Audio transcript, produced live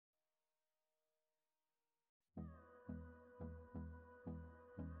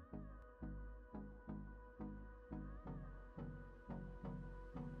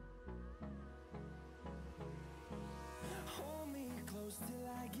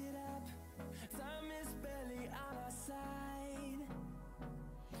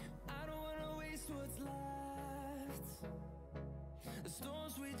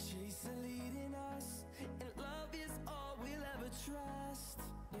Storms we chase are leading us, and love is all we'll ever trust.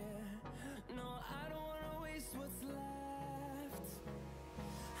 Yeah, no, I don't wanna waste what's left.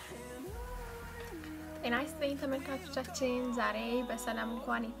 ጤና ይስጥልኝ ተመልካቾቻችን ዛሬ በሰላም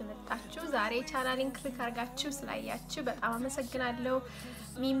እንኳን የተመጣችሁ ዛሬ ቻናሌን ክሊክ አድርጋችሁ ስላያችሁ በጣም አመሰግናለሁ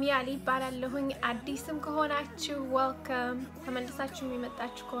ሚሚ አሊ ባላለሁኝ አዲስም ከሆናችሁ ዌልካም ተመለሳችሁ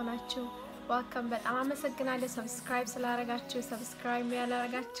የሚመጣችሁ ከሆናችሁ ዌልካም በጣም አመሰግናለሁ ሰብስክራይብ ስላደረጋችሁ ሰብስክራይብ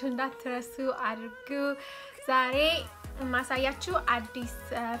ያላደረጋችሁ እንዳትረሱ አድርጉ ዛሬ ማሳያችሁ አዲስ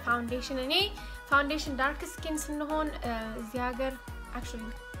ፋውንዴሽን እኔ ፋውንዴሽን ዳርክ ስኪን ስንሆን እዚህ ሀገር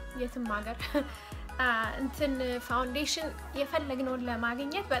actually የትም ሀገር እንትን ፋውንዴሽን የፈለግነውን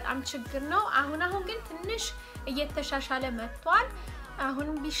ለማግኘት በጣም ችግር ነው አሁን ግን ትንሽ እየተሻሻለ መጥቷል አሁን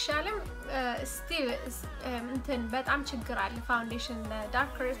ቢሻለም ስቲል እንትን በጣም ችግር አለ ፋውንዴሽን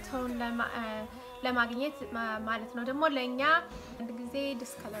ዳርክ ቶን ለማግኘት ማለት ነው ደግሞ ለኛ አንድ ጊዜ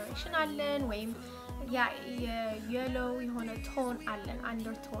ዲስከለሬሽን አለን ወይም ያ የየሎ የሆነ ቶን አለን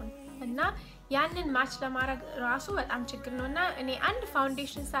አንደርቶን እና ያንን ማች ለማድረግ ራሱ በጣም ችግር ነውና እኔ አንድ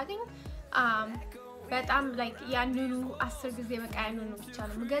ፋውንዴሽን ሳገኝ በጣም ላይክ ያንኑ 10 ጊዜ በቃ ያንኑ ብቻ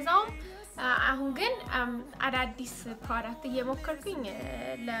ነው ምገዛው አሁን ግን አዳዲስ ፕሮዳክት እየሞከርኩኝ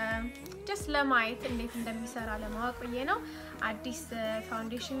just ለማየት እንዴት እንደሚሰራ ለማወቅ ብዬ ነው አዲስ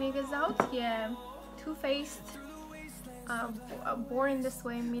ፋውንዴሽን የገዛሁት Too Faced Borne this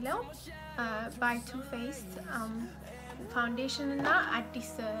way የሚለው by Too Faced foundation እና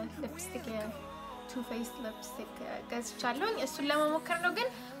አዲስ ሊፕስቲክ Too Faced lipstick ገዝቻለሁ እሱን ለመሞከር ነው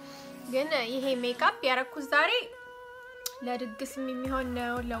ግን ይሄ ሜካፕ ያረኩት ዛሬ ለድግስም የሚሆን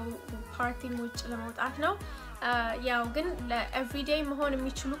ነው ለፓርቲ ሙጭ ለመውጣት ነው ያው ግን ለኤቭሪዴይ መሆን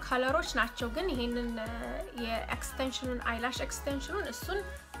የሚችሉ ከለሮች ናቸው ግን ይሄንን የኤክስቴንሽኑን አይላሽ ኤክስቴንሽኑን እሱን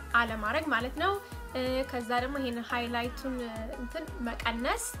አለ ማድረግ ማለት ነው ከዛ ደግሞ ይሄንን ሃይላይቱን እንትን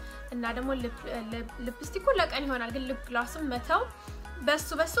መቀነስ እና ደግሞ ሊፕስቲኩ ለቀን ይሆናል ግን ሊፕ ግላስም መተው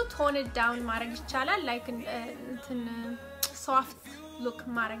በሱ ቶን ዳውን ማድረግ ይቻላል ላይክ እንትን ሶፍት ሉክ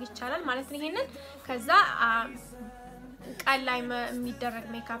ማድረግ ይቻላል ማለት ነው ይሄንን ከዛ ቀላይ የሚደረግ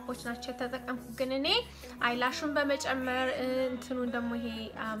ሜካፖች ናቸው ተጠቀምኩ ግን እኔ አይላሹን በመጨመር እንትኑን ደግሞ ይሄ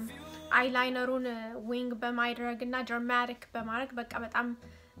አይላይነሩን ዊንግ በማድረግና ድራማቲክ በማድረግ በቃ በጣም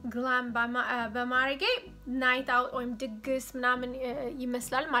ግላም በማድረግ ናይት አውት ወይም ድግስ ምናምን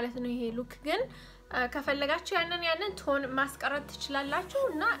ይመስላል ማለት ነው ይሄ ሉክ ግን ከፈለጋችሁ ያንን ቶን ማስቀረት ትችላላችሁ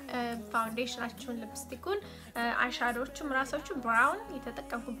እና ፋውንዴሽናችሁን ሊፕስቲኩን አይሻዶዎቹም ራሳችሁ ብራውን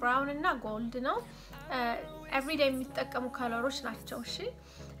የተጠቀምኩ ብራውን እና ጎልድ ነው ኤቭሪዴይ የሚጠቀሙ ከለሮች ናቸው እሺ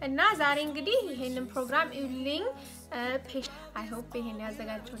እና ዛሬ እንግዲህ ይሄንን ፕሮግራም ኢቭሊንግ I hope ይሄን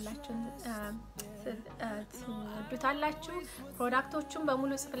ያዘጋጀሁላችሁ ትወዱታላችሁ ፕሮዳክቶቹን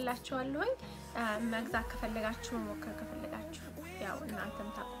በሙሉ ጽፍላችኋለሁኝ መግዛት ከፈለጋችሁ መሞከር ከፈለጋችሁ ያው እናንተም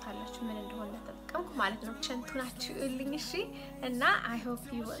ታውቁታላችሁ ምን እንደሆነ ተጠቀምኩ ማለት ነው ቸንቱናችሁ ኢቭሊንግ እሺ እና I hope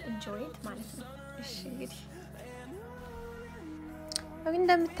you enjoy it ማለት ነው እሺ እንግዲህ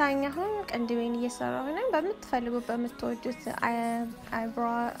እንደምታዩኝ አሁን ቀንዲቤን እየሰራሁ ነው በመትፈልጉት በመትወዱት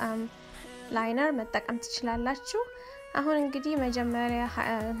eyebrow liner መጠቀም ትችላላችሁ አሁን እንግዲህ መጀመሪያ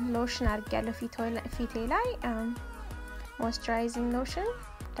ሎሽን አድርጌያለሁ ፊቴ ላይ moisturizing lotion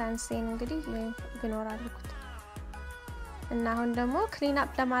ዳንሴን እንግዲህ ይኖራልኩት እና አሁን ደግሞ ክሊን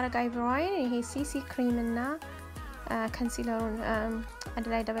አፕ ለማድረግ eyebrow-ን ይሄ CC ክሪም እና ኮንሲለሩን አንድ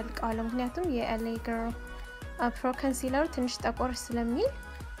ላይ ደበልቀዋለሁ ምክንያቱም የLA Girl ፕሮ ኮንሲለር ትንሽ ጠቆር ስለሚል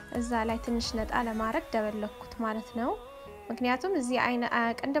እዛ ላይ ትንሽ ነጣ ለማድረግ ደበለኩት ማለት ነው ምክንያቱም እዚህ አይነ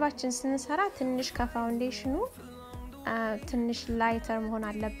ቀንደባችን ስንሰራ ትንሽ ከፋውንዴሽኑ ትንሽ ላይተር መሆን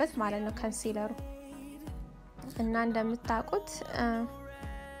አለበት ማለት ነው ኮንሲለሩ እና እንደምታውቁት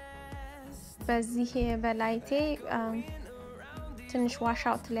በዚህ በላይቴ ትንሽ ዋሽ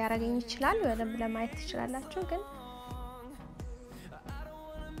አውት ሊያረጋኝ ይችላል በደንብ ለማየት ትችላላችሁ ግን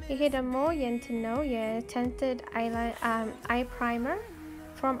ይሄ ደግሞ የእንትን ነው የቴንትድ አይ ፕራይመር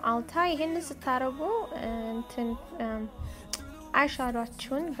from Ulta ይሄንን ስታረጉ እንትን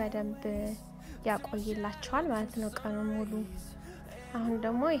አይሻዶአችሁን በደንብ ያቆይላችኋል ማለት ነው ቀኑን ሙሉ አሁን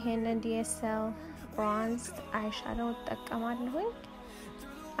ደግሞ ይሄንን DSL bronzed eyeshadow ተጠቀማለሁኝ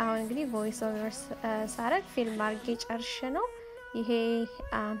አሁን እንግዲህ voice over ሳረግ ፊልም አርጌ ጨርሼ ነው ይሄ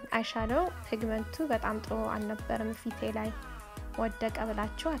አይሻዶው ፒግመንቱ በጣም ጥሩ አልነበረም ፊቴ ላይ ወደቀ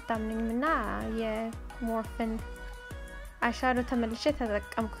ብላችሁ አታምኑኝና የሞርፊን አይሻዶው ተመልሼ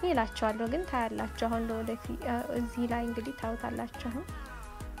ተጠቀምኩኝ ይላችኋለሁ ግን ታያላችሁ አሁን ለወደፊት እዚህ ላይ እንግዲህ ታውታላችሁ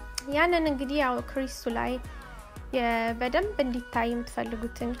ያንን እንግዲህ ያው ክሪሱ ላይ የበደንብ እንዲታይ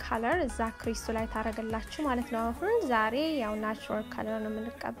የምትፈልጉትን color እዛ ክሪስቱ ላይ ታረጋላችሁ ማለት ነው አሁን ዛሬ ያው ናቹራል color ነው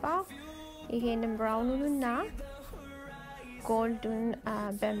የምንቀባው ይሄንን ብራውኑንና ጎልዱን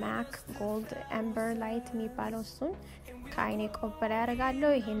በማክ ጎልድ አምበር ላይት የሚባለው እሱን ከአይኔ ቆበላ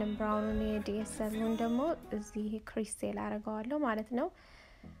ያረጋለሁ ይሄንን ብራውኑን የዲኤስኤሉን ደግሞ እዚህ ክሪስቴል አረጋዋለሁ ማለት ነው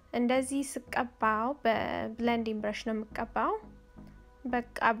እንደዚህ ስቀባው በብሌንዲንግ ብረሽ ነው የምቀባው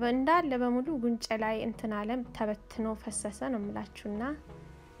በቃ እንዳለ በሙሉ ጉንጬ ላይ እንትን አለ ተበትኖ ፈሰሰ ነው የምላችሁና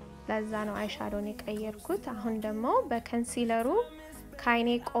ለዛ ነው አይሻዶውን የቀየርኩት አሁን ደግሞ በኮንሲለሩ ከአይኔ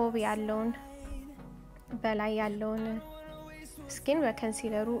ቆብ ያለውን በላይ ያለውን ስኪን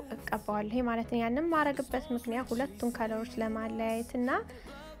በኮንሲለሩ እቀባዋለሁ ማለት ነው ያንን ማረግበት ምክንያት ሁለቱን ከለሮች ለማለያየትና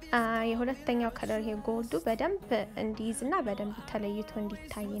የሁለተኛው ከለር ይሄ ጎልዱ በደንብ እንዲይዝና በደንብ ተለይቶ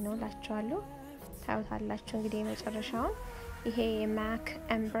እንዲታይ ነው ላችኋለሁ ታውታላችሁ እንግዲህ መጨረሻውን ይሄ ማክ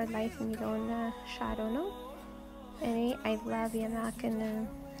አምበር ላይት የሚለውን ሻዶ ነው እኔ አይ ላቭ የማክን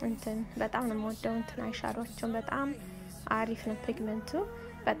እንትን በጣም ነው የምወደው እንትን አይሻዶቸው በጣም አሪፍ ነው ፒግመንቱ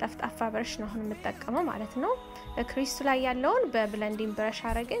በጠፍጣፋ ብረሽ ነው አሁን የምጠቀመው ማለት ነው ክሪስቱ ላይ ያለውን በብሌንዲንግ ብረሽ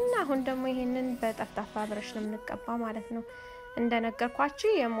አረግና አሁን ደግሞ ይሄንን በጠፍጣፋ ብረሽ ነው የምንቀባው ማለት ነው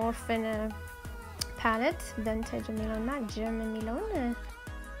እንደነገርኳችሁ የሞርፍን ፓሌት ቪንቴጅ የሚለውና ጀም የሚለውን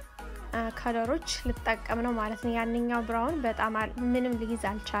ከለሮች ልጠቀም ነው ማለት ነው ያንኛው ብራውን በጣም ምንም ሊይዝ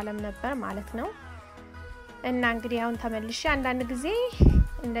አልቻለም ነበር ማለት ነው እና እንግዲህ አሁን ተመልሼ አንዳንድ ጊዜ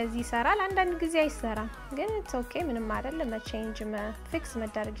እንደዚህ ይሰራል አንዳንድ ጊዜ አይሰራም ግን ኢትስ ኦኬ ምንም አይደለም ቼንጅ ፊክስ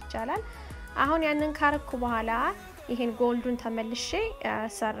መደረግ ይቻላል አሁን ያንን ካረኩ በኋላ ይሄን ጎልዱን ተመልሼ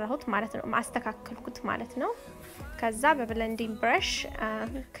ሰራሁት ማለት ነው ማስተካከልኩት ማለት ነው ከዛ በብሌንዲንግ ብረሽ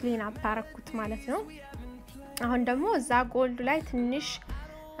ክሊን አፕ አረኩት ማለት ነው አሁን ደግሞ እዛ ጎልዱ ላይ ትንሽ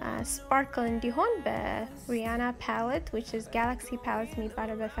ስፓርክል እንዲሆን በሪያና ፓሌት which is galaxy palette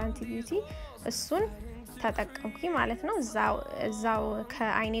የሚባለው በFenty beauty እሱን ተጠቀምኩኝ ማለት ነው እዛው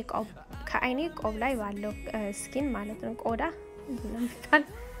ከአይኔ ቆብ ላይ ባለው ስኪን ማለት ነው ቆዳ ለምታል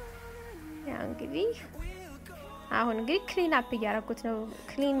ያ እንግዲህ አሁን እንግዲህ ክሊን አፕ ያረኩት ነው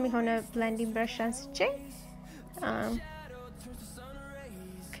ክሊን የሆነ ብሌንዲንግ ብረሽ አንስቼ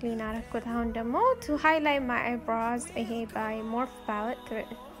ክሊን አረኩት አሁን ደግሞ to highlight my eyebrows ይሄ by Morphe palette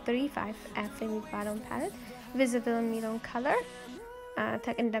 35F የሚባለው palette visible የሚለውን color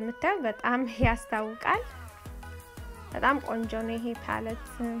እንደምታዩ በጣም ያስታውቃል በጣም ቆንጆ ነው ይሄ palette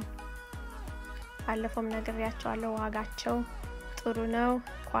ባለፈውም ነግሬያችኋለሁ ዋጋቸው ጥሩ ነው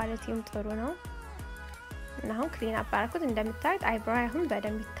ኳሊቲውም ጥሩ ነው እና አሁን ክሊን አፕ አረኩት እንደምታዩት አይብሮው አሁን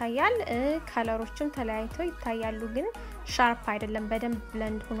በደንብ ይታያል ከለሮቹም ተለያይተው ይታያሉ ግን ሻርፕ አይደለም በደንብ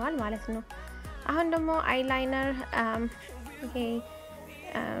ብሌንድ ሆኗል ማለት ነው አሁን ደግሞ አይላይነር ይሄ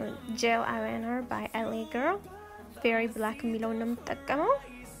gel eyeliner by LA Girl very black የሚለውን ነው የምጠቀመው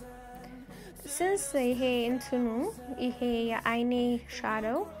since ይሄ እንትኑ ይሄ የአይኔ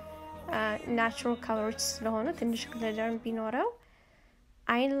ሻዶው ናቹራል ከለሮች ስለሆነ ትንሽ ግሊተር ቢኖረው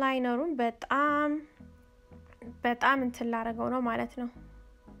አይላይነሩን በጣም እንትን ላረገው ነው ማለት ነው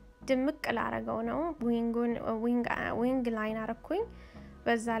ድምቅ ላረገው ነው ዊንግ ላይን አረኩኝ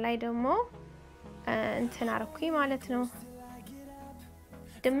በዛ ላይ ደግሞ እንትን አረኩኝ ማለት ነው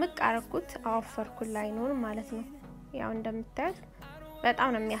ድምቅ አረኩት አወፈርኩት ላይኑን ማለት ነው ያው እንደምታዩት በጣም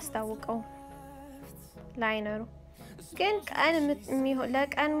ነው የሚያስታውቀው ላይነሩ ግን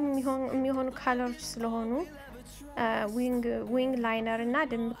ለቀን የሚሆኑ ከለሮች ስለሆኑ ዊንግ ላይነር እና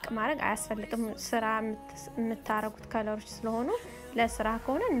ድምቅ ማድረግ አያስፈልግም ስራ የምታረጉት ከለሮች ስለሆኑ ለስራ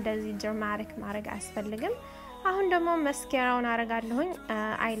ከሆነ እንደዚህ ድራማቲክ ማድረግ አያስፈልግም አሁን ደግሞ መስካራውን አረጋለሁኝ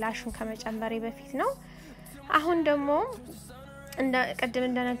አይላሽን ከመጨመሬ በፊት ነው አሁን ደግሞ ቀደም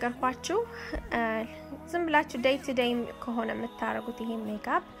እንደነገርኳችሁ ዝም ብላችሁ ዴይ ቱ ዴይ ከሆነ የምታረጉት ይሄ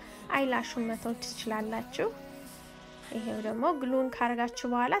ሜካፕ አይላሹን መተው ትችላላችሁ ይሄው ደግሞ ግሉን ካረጋችሁ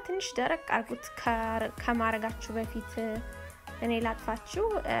በኋላ ትንሽ ደረቅ አርጉት ከማረጋችሁ በፊት እኔ ላጥፋችሁ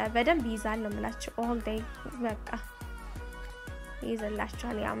በደንብ ይዛል ነው የምላችሁ ኦል ዴይ በቃ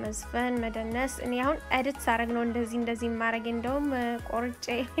ይዘላችኋል ያው መዝፈን መደነስ እኔ አሁን ኤዲት ሳረግ ነው እንደዚህ ማረግ እንደውም ቆርጬ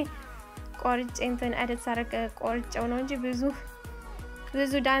እንትን ኤዲት ሳረግ ቆርጬው ነው እንጂ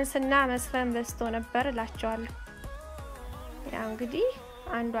ብዙ ዳንስና መስፈን በስቶ ነበር እላችኋለሁ ያው እንግዲህ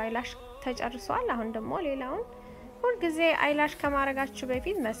አንዱ አይላሽ ተጨርሷል አሁን ደግሞ ሌላውን ሁሉ ጊዜ አይላሽ ከማረጋችሁ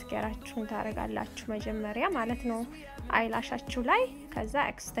በፊት መስካራችሁን ታረጋላችሁ መጀመሪያ ማለት ነው አይላሻችሁ ላይ ከዛ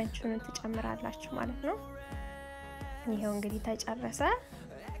ኤክስቴንሽኑን ትጨምራላችሁ ማለት ነው ይሄው እንግዲህ ተጨረሰ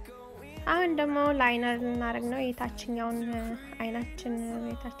አሁን ደግሞ ላይነር እናረግ ነው የታችኛውን አይናችን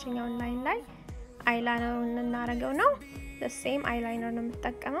የታችኛውን ላይን ላይ አይላይነሩን እናረገው ነው the same eyeliner ነው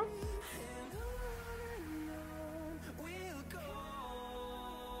የምጠቀመው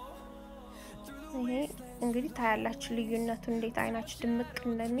ይሄ እንግዲህ ታያላችሁ ልዩነቱ እንዴት አይናችሁ ድምቅ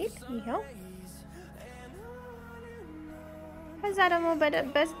እንደሚል ይሄው ከዛ ደግሞ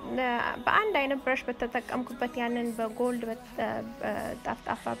በአንድ አይነት ብረሽ በተጠቀምኩበት ያንን በጎልድ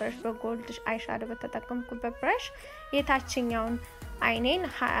በጣፍጣፋ ብረሽ በጎልድ አይሻዶ በተጠቀምኩበት ብረሽ የታችኛውን አይኔን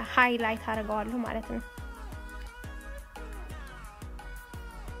ሃይላይት አደርገዋለሁ ማለት ነው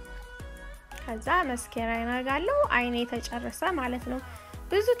ከዛ መስከራ ያናጋለሁ አይኔ ተጨረሰ ማለት ነው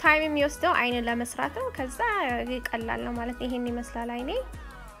ብዙ ታይም የሚወስደው አይኔ ለመስራት ነው ከዛ ይቀላል ነው ማለት ይሄን ይመስላል አይኔ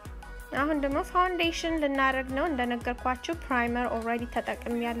አሁን ደግሞ ፋውንዴሽን ልናደርግ ነው እንደነገርኳችሁ ፕራይመር ኦሬዲ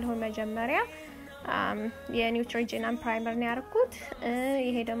ተጠቅሜያለሁ መጀመሪያ የኒውትሮጂና ፕራይመር ነው ያርኩት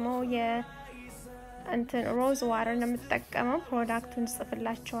ይሄ ደግሞ እንትን ሮዝ ዋተር ነው የምጠቀመው ፕሮዳክቱን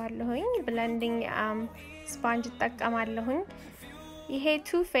ጽፍላችኋለሁኝ ብሌንዲንግ ስፖንጅ ተጠቀማለሁኝ ይሄ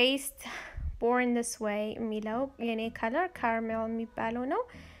Too Faced Borne this way የሚለው የኔ ከለር Carmela የሚባለው ነው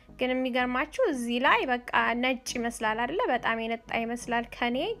ግን የሚገርማችሁ እዚህ ላይ በቃ ነጭ ይመስላል አይደለ በጣም የነጣ ይመስላል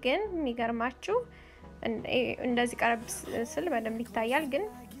ከኔ ግን የሚገርማችሁ እንደዚህ ቀረብ ስል በደንብ ይታያል ግን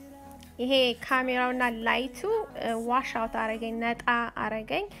ይሄ ካሜራውና ላይቱ ዋሽ አውት አረገኝ ነጣ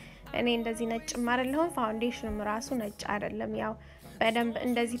አረገኝ እኔ እንደዚህ ነጭ ማረለሁ ፋውንዴሽኑም ራሱ ነጭ አይደለም ያው በደንብ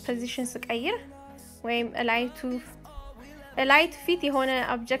እንደዚህ ፖዚሽን ስቀይር ወይም ላይቱ ፊት የሆነ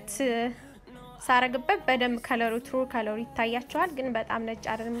ኦብጀክት ሳረግበት በደንብ ከለሩ ትሩ ከለሩ ይታያቸዋል ግን በጣም ነጭ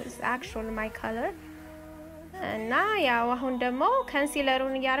አይደለም actual my color እና ያው አሁን ደግሞ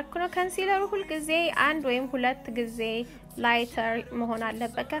ኮንሲለሩን ያርኩ ነው ኮንሲለሩ ሁሉ ጊዜ አንድ ወይም ሁለት ጊዜ ላይተር መሆን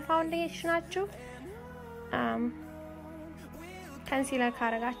አለበት ከፋውንዴሽናችሁ ኮንሲለር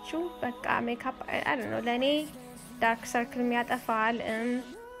ካረጋችሁ በቃ ሜካፕ I don't know ለኔ ዳርክ ሰርክል የሚያጠፋል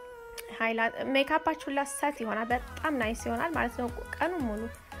ሃይላይት ሜካፓችሁ ላሰት ይሆናል በጣም ናይስ ይሆናል ማለት ነው ቀኑ ሙሉ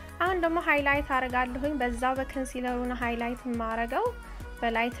አሁን ደግሞ ሃይላይት አረጋለሁኝ በዛው በኮንሲለሩና ሃይላይት ማረጋው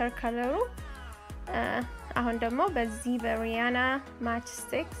በላይተር ከለሩ አሁን ደግሞ በዚህ በሪያና ማች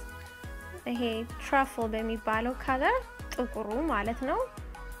ስቲክስ ይሄ Truffle በሚባለው ከለር ጥቁሩ ማለት ነው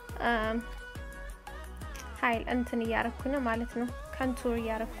ሃይል እንትን ያረኩ ነው ማለት ነው ኮንቱር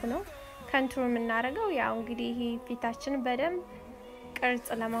ያረኩ ነው ኮንቱር የምናረጋው ያው እንግዲህ ይሄ ፊታችን በደንብ ቅርጽ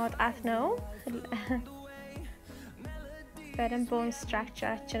ለማውጣት ነው በደንብ ቦን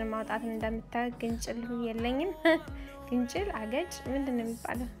ስትራክቸራችን ማውጣት እንደምታዩ ግንጭል የለኝም ግንጭል አገጭ ምንድነው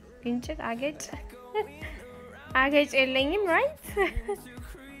የሚባለው ግንጭል አገጭ የለኝም ራይት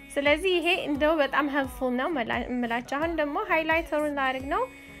ስለዚህ ይሄ እንደው በጣም ሄልፕፉል ነው መላጫ አሁን ደግሞ ሃይላይተሩን ላድርግ ነው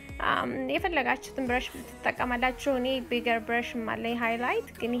የፈለጋችሁትን ብረሽ ተጠቀማላችሁ እኔ ቢገር ብረሽ ማለት ሃይላይት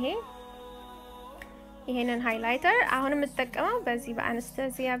ግን ይሄንን ሃይላይተር አሁን የምጠቀመው በዚህ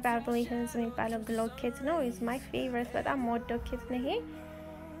በአናስታሲያ Beverly የሚባለው ግሎ ኪት ነው is my favorite በጣም ወደው ኪት ነው ይሄ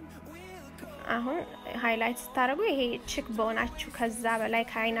አሁን ሃይላይት ስታረጉ ይሄ ቺክ ቦናችሁ ከዛ በላይ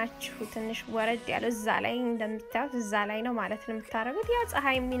ካይናችሁ ትንሽ ወረድ ያለው እዛ ላይ እንደምታዩት እዛ ላይ ነው ማለት ነው የምታረጉት ያ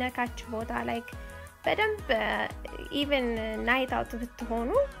ፀሐይ የሚነካችሁ ቦታ ላይ በደንብ ኢቭን ናይት አውት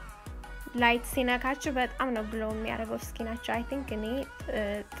ብትሆኑ ላይት ሲነካችሁ በጣም ነው ግሎ የሚያደርገው ስኪናችሁ I think እኔ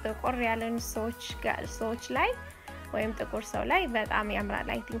ጥቁር ያለን ሰዎች ላይ ወይም ጥቁር ሰው ላይ በጣም ያምራል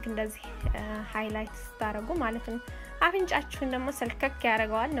I think እንደዚህ ሃይላይት ስታረጉ ማለት ነው አፍንጫችሁን ደግሞ ሰልከክ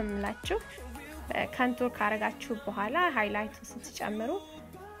ያደርገዋል ነው የምላችሁ ኮንቱር ካረጋችሁ በኋላ ሃይላይቱ ስትጨምሩ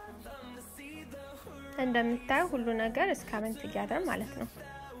እንደምታዩ ሁሉ ነገር እስካመንት ይያደር ማለት ነው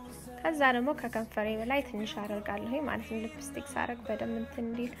ከዛ ደግሞ ከከንፈሬ በላይ ትንሽ አደርጋለሁ ማለት ነው ሊፕስቲክ ሳረግ በደም እንትን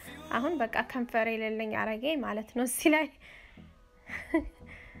እንዲል አሁን በቃ ከንፈሬ ለለኝ አረገኝ ማለት ነው እዚህ ላይ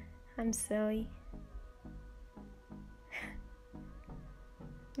I'm sorry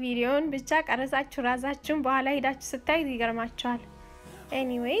ቪዲዮን ብቻ ቀረጻችሁ ራሳችሁን በኋላ ሄዳችሁ ስታዩ ይገርማችኋል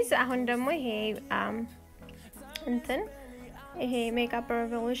anyways አሁን ደግሞ ይሄ እንትን ይሄ ሜካፕ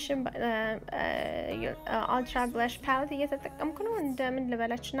ሬቮሉሽን ultra blush palette እየተጠቀምኩ ነው እንደምን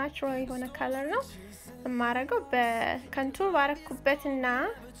ልበላችሁ ናቹራል የሆነ ከለር ነው ማረገው በኮንቱር ባረኩበትና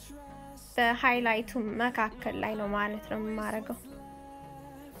በሃይላይቱ መካከል ላይ ነው ማለት ነው ማረገው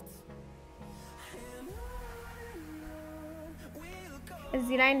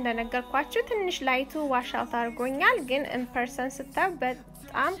እዚህ ላይ እንደነገርኳችሁ ትንሽ ላይቱ ዋሽ አውት አድርጎኛል ግን in person ስታዩ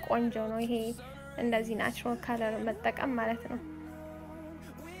በጣም ቆንጆ ነው ይሄ እንደዚህ ናቹራል ከለር መጠቀም ማለት ነው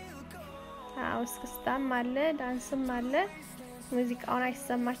እስክስታም አለ ዳንስም አለ ሙዚቃውን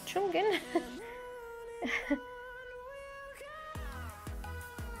አይሰማችሁም ግን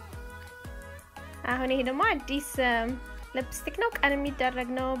አሁን ይሄ ደግሞ አዲስ ሊፕስቲክ ነው ቀን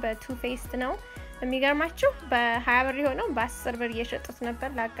የሚደረግ ነው በToo Faced ነው የሚገርማችሁ በ20 ብር ሆነው በ10 ብር እየሸጡት ነበር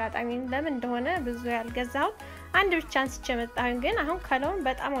ለአጋጣሚ ለምን እንደሆነ ብዙ ያልገዛው አንድ ብቻ አንስቼ መጣሁ ግን አሁን ከለሩን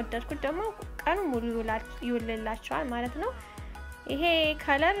በጣም ወደድኩት ደግሞ ቀኑ ሙሉ ይውልላችኋል ማለት ነው ይሄ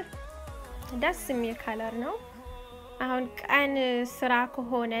ከለር ደስ የሚል ከለር ነው አሁን ቀን ስራ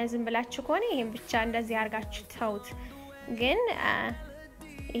ከሆነ ዝም ብላችሁ ከሆነ ይሄን ብቻ እንደዚህ አርጋችሁ ተውት ግን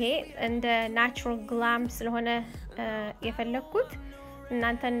ይሄ እንደ ናቹራል ግላም ስለሆነ የፈለኩት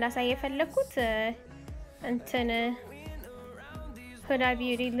እናንተ እንዳሳይ የፈለኩት እንትን ሁዳ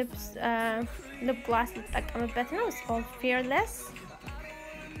ቢዩቲ ሊፕ ግላስ ልጠቀምበት ነው it's called fearless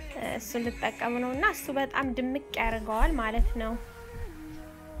እሱ ልጠቀም ነውና እሱ በጣም ድምቅ ያርገዋል ማለት ነው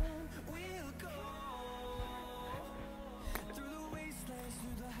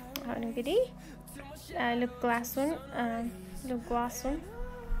አሁን እንግዲህ ሊፕ ግላሱን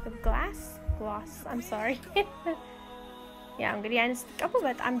gloss I'm sorry ያው እንግዲህ ያንስ ተቀቡ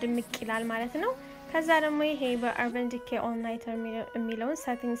በጣም ድምቅ ይላል ማለት ነው ከዛ ደግሞ ይሄ በአርበን ዲኬ ኦል ናይተር የሚለውን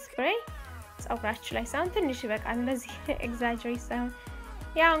setting spray ጸጉራችሁ ላይ ሳይሆን ትንሽ ይበቃል እንደዚህ exaggerate ሳይሆን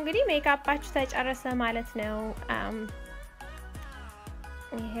ያው እንግዲህ ሜካፓችሁ ተጨረሰ ማለት ነው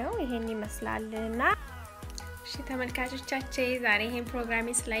ይሄን ይመስላልና እሺ ተመልካቾቻችን ዛሬ ይሄን ፕሮግራም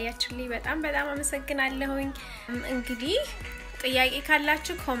ስላያችሁልኝ በጣም አመሰግናለሁኝ እንግዲህ ጥያቄ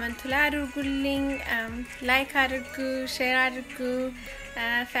ካላችሁ ኮሜንት ላይ አድርጉልኝ ላይክ አድርጉ ሼር አድርጉ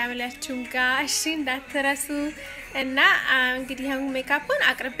ፋሚሊያችሁም ጋር እሺ እንዳትረሱ እና እንግዲህ አሁን ሜካፑን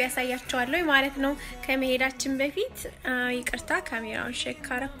አቅርቤ ያሳያችኋለሁ ማለት ነው ከመሄዳችን በፊት ይቅርታ ካሜራውን ሼክ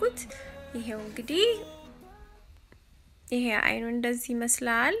አረኩት ይሄው እንግዲህ ይሄ አይኑ እንደዚህ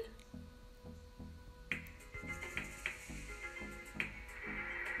ይመስላል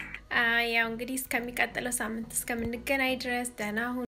ያው እንግዲህ እስከሚቀጥለው ሳምንት እስከምንገናኝ ድረስ ደህና